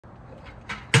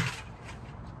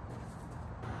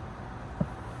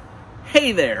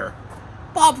Hey there,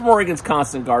 Bob from Oregon's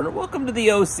Constant Gardener. Welcome to the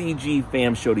OCG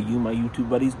Fam Show to you, my YouTube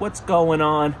buddies. What's going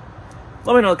on?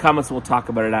 Let me know in the comments and we'll talk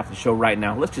about it after the show right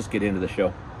now. Let's just get into the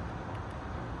show.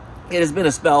 It has been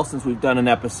a spell since we've done an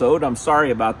episode. I'm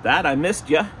sorry about that. I missed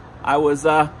you. I was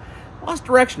lost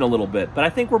direction a little bit, but I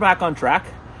think we're back on track.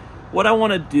 What I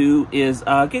want to do is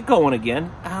get going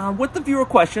again with the viewer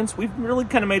questions. We've really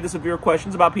kind of made this a viewer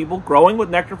questions about people growing with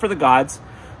nectar for the gods,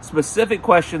 specific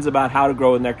questions about how to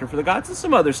grow with nectar for the gods, and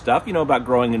some other stuff, you know, about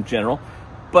growing in general.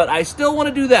 But I still want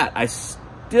to do that. I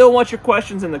still want your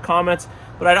questions in the comments,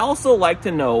 but I'd also like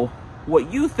to know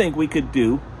what you think we could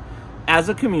do as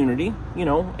a community, you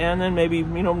know, and then maybe,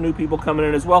 you know, new people coming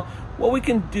in as well, what we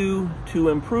can do to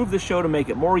improve the show to make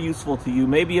it more useful to you,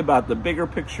 maybe about the bigger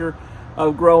picture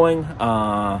of growing,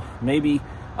 maybe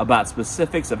about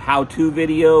specifics of how-to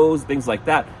videos, things like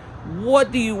that.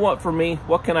 What do you want from me?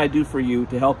 What can I do for you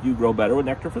to help you grow better with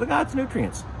nectar for the gods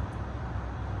nutrients?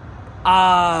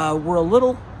 We're a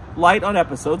little light on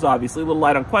episodes, obviously, a little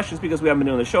light on questions because we haven't been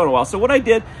doing the show in a while. So what I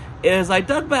did is I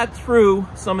dug back through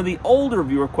some of the older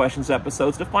viewer questions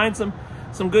episodes to find some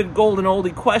good golden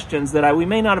oldie questions that we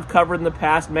may not have covered in the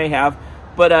past, may have,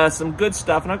 but some good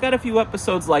stuff. And I've got a few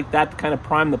episodes like that to kind of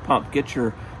prime the pump, get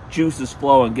your juices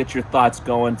flowing, get your thoughts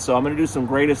going. So I'm going to do some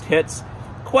greatest hits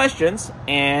questions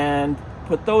and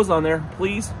put those on there.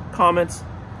 Please, comments.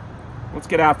 Let's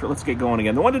get after it. Let's get going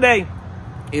again. The one today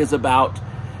is about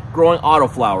growing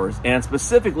autoflowers and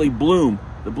specifically bloom,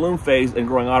 the bloom phase and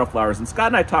growing autoflowers. And Scott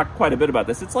and I talked quite a bit about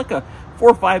this. It's like a 4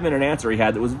 or 5 minute answer he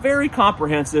had that was very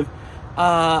comprehensive.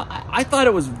 I thought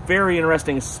it was very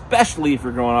interesting, especially if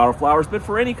you're growing autoflowers, but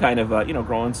for any kind of, you know,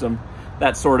 growing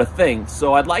that sort of thing.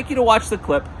 So I'd like you to watch the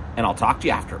clip, and I'll talk to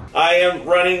you after. I am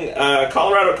running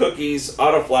Colorado Cookies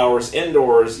autoflowers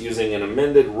indoors using an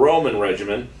amended Roman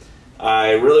regimen.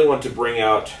 I really want to bring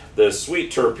out the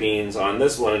sweet terpenes on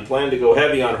this one and plan to go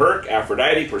heavy on Herc,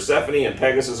 Aphrodite, Persephone, and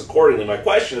Pegasus accordingly. My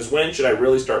question is, when should I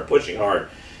really start pushing hard?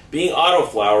 Being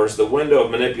autoflowers, the window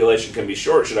of manipulation can be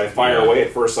short. Should I fire away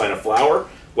at first sign of flower?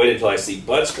 Wait until I see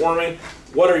buds forming?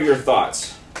 What are your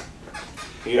thoughts?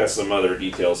 You got some other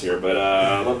details here, but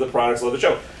I love the products, love the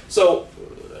show. So,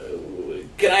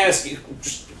 can I ask you,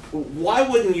 just, why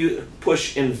wouldn't you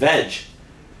push in veg,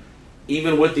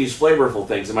 even with these flavorful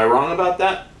things? Am I wrong about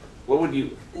that? What would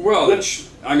you... Well,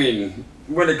 I mean,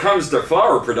 when it comes to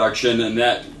flower production and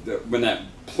when that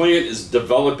plant is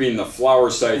developing the flower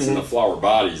sites and the flower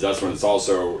bodies, that's when it's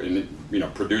also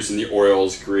producing the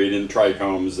oils, creating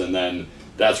trichomes, and then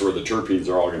that's where the terpenes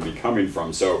are all going to be coming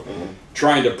from. So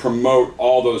trying to promote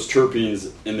all those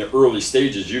terpenes in the early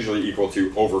stages usually equal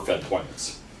to overfed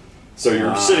plants. So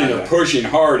you're sitting there pushing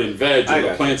hard in veg and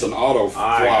the plant's an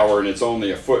autoflower and it's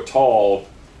only a foot tall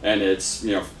and it's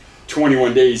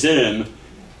 21 days in.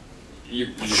 You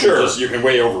can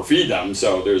way overfeed them,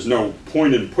 so there's no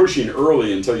point in pushing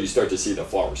early until you start to see the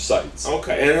flower sites.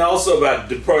 Okay, and also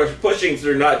about pushing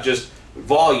through not just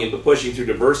volume, but pushing through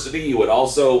diversity. You would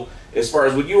also, as far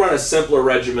as, would you run a simpler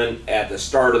regimen at the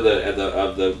start of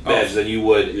the veg than you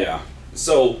would? Yeah.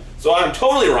 So I'm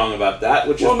totally wrong about that,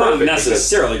 which is not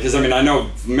necessarily, because I mean, I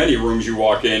know many rooms you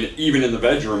walk in, even in the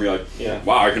veg room, you're like,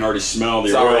 wow, I can already smell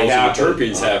the oils and the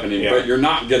terpenes happening, but you're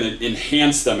not going to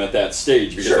enhance them at that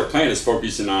stage because the plant is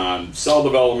focusing on cell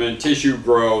development, tissue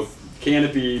growth,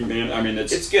 canopy. Man, I mean,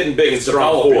 it's getting big and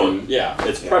strong. Yeah,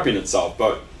 it's prepping itself.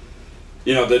 But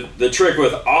the trick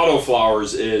with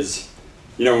autoflowers is,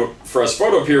 for us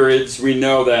photo periods, we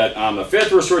know that on the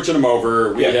 5th we're switching them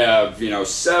over. We have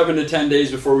 7 to 10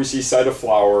 days before we see sight of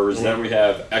flowers. Then we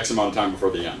have X amount of time before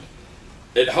the end.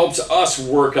 It helps us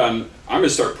work on. I'm going to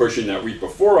start pushing that week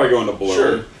before I go into bloom.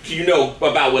 Sure. You know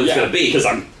about when it's going to be because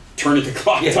I'm turning the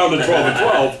clock down to 12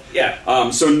 and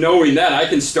 12. So knowing that, I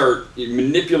can start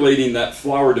manipulating that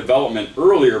flower development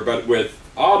earlier. But with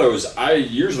autos, I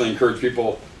usually encourage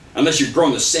people, unless you've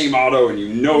grown the same auto and you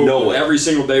know every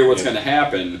single day what's going to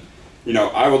happen,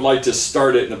 I would like to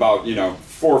start it in about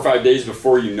 4 or 5 days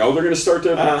before they're going to start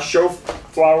to show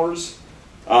flowers.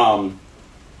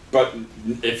 But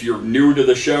if you're new to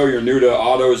the show, you're new to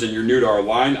autos, and you're new to our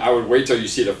line, I would wait till you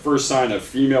see the first sign of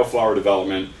female flower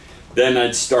development. Then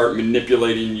I'd start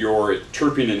manipulating your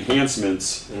terpene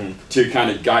enhancements to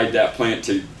kind of guide that plant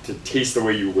to taste the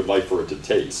way you would like for it to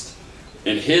taste.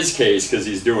 In his case, because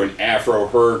he's doing Afro,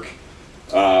 Herc,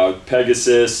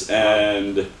 Pegasus,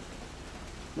 and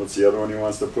what's the other one he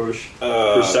wants to push?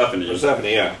 Persephone. Persephone,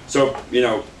 yeah. So,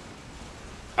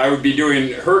 I would be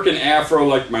doing Herc and Afro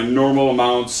like my normal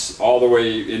amounts all the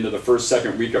way into the first,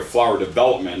 second week of flower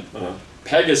development.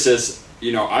 Pegasus,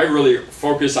 you know, I really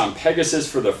focus on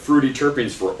Pegasus for the fruity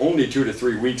terpenes for only 2 to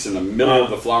 3 weeks in the middle of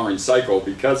the flowering cycle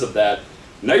because of that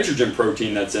nitrogen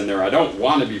protein that's in there. I don't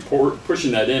want to be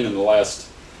pushing that in the last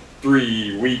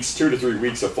 3 weeks, 2 to 3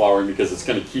 weeks of flowering, because it's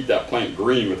going to keep that plant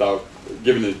green without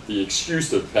giving it the excuse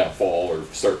to fall or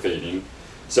start fading.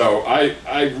 So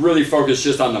I really focus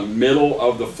just on the middle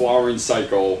of the flowering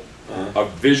cycle, a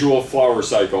visual flower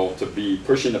cycle, to be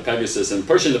pushing the Pegasus. And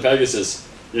pushing the Pegasus,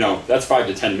 you know, that's 5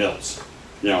 to 10 mils.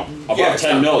 You know, above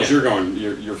 10 mils,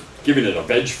 you're giving it a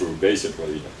veg food,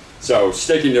 basically. So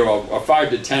sticking to a 5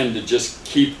 to 10 to just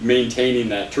keep maintaining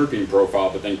that terpene profile,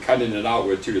 but then cutting it out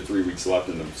with 2 to 3 weeks left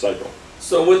in the cycle.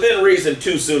 So within reason,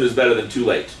 too soon is better than too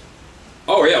late.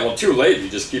 Oh yeah, well, too late, you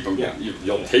just keep them,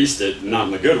 you'll taste it, not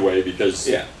in the good way, because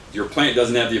your plant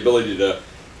doesn't have the ability to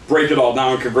break it all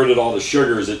down, convert it all to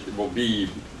sugars. It will be,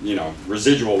 you know,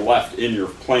 residual left in your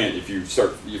plant if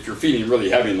you're feeding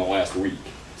really heavy in the last week.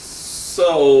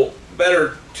 So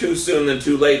better too soon than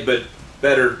too late, but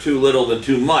better too little than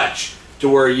too much, to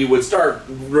where you would start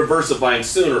reversifying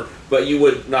sooner, but you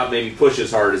would not maybe push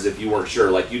as hard as if you weren't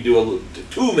sure, like you do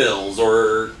 2 mils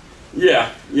or...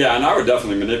 Yeah, and I would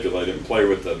definitely manipulate it and play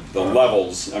with the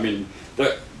levels. I mean,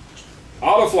 the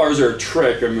autoflowers are a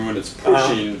trick. I mean, when it's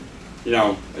pushing, you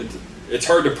know, it's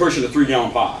hard to push in a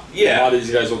 3-gallon pot. Yeah. A lot of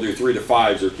these guys will do 3 to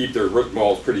 5s or keep their root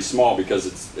balls pretty small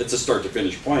because it's a start to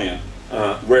finish plant.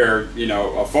 Where, you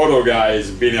know, a photo guy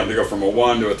is being able to go from a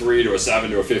 1 to a 3 to a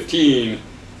 7 to a 15.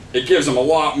 It gives them a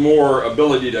lot more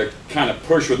ability to kind of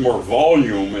push with more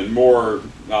volume and more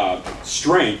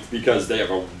strength, because they have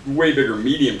a way bigger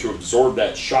medium to absorb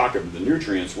that shock of the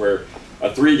nutrients, where a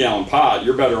 3-gallon pot,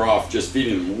 you're better off just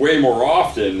feeding them way more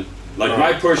often. Like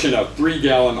my push in a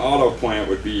 3-gallon auto plant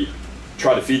would be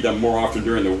try to feed them more often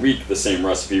during the week, the same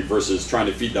recipe, versus trying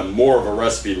to feed them more of a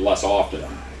recipe less often.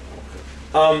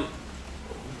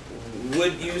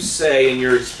 Would you say, in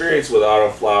your experience with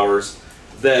autoflowers,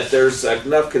 that there's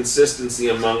enough consistency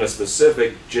among a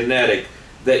specific genetic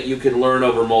that you can learn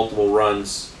over multiple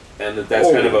runs, and that's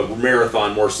kind of a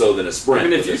marathon more so than a sprint? I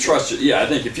mean, if you trust it, I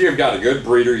think if you've got a good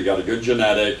breeder, you got a good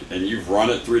genetic, and you've run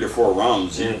it 3 to 4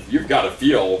 rounds, you've got a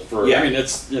feel for, I mean,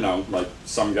 it's, you know, like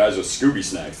some guys with Scooby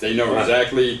snacks. They know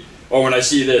exactly, oh, when I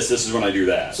see this is when I do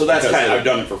that. So that's kind of, I've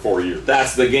done it for 4 years.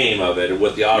 That's the game of it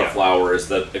with the autoflower, is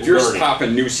that if you're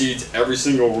popping new seeds every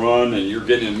single run and you're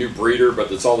getting a new breeder,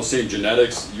 but it's all the same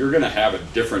genetics, you're going to have a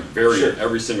different variant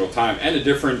every single time, and a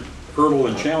different hurdle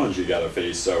and challenge you got to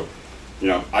face. So, you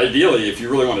know, ideally, if you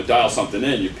really want to dial something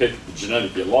in, you pick the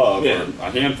genetic you love, or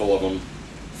a handful of them,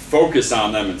 focus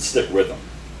on them and stick with them.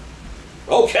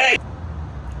 Okay.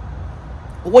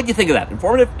 Well, what do you think of that?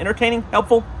 Informative, entertaining,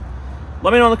 helpful?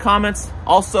 Let me know in the comments.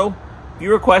 Also,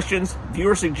 viewer questions,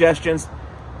 viewer suggestions,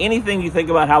 anything you think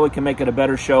about how we can make it a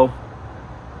better show,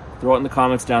 throw it in the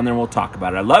comments down there and we'll talk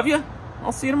about it. I love you.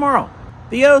 I'll see you tomorrow.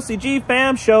 The OCG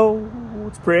Fam Show.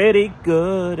 It's pretty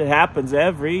good. It happens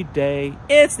every day.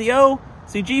 It's the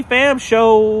OCG Fam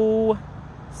Show.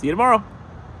 See you tomorrow.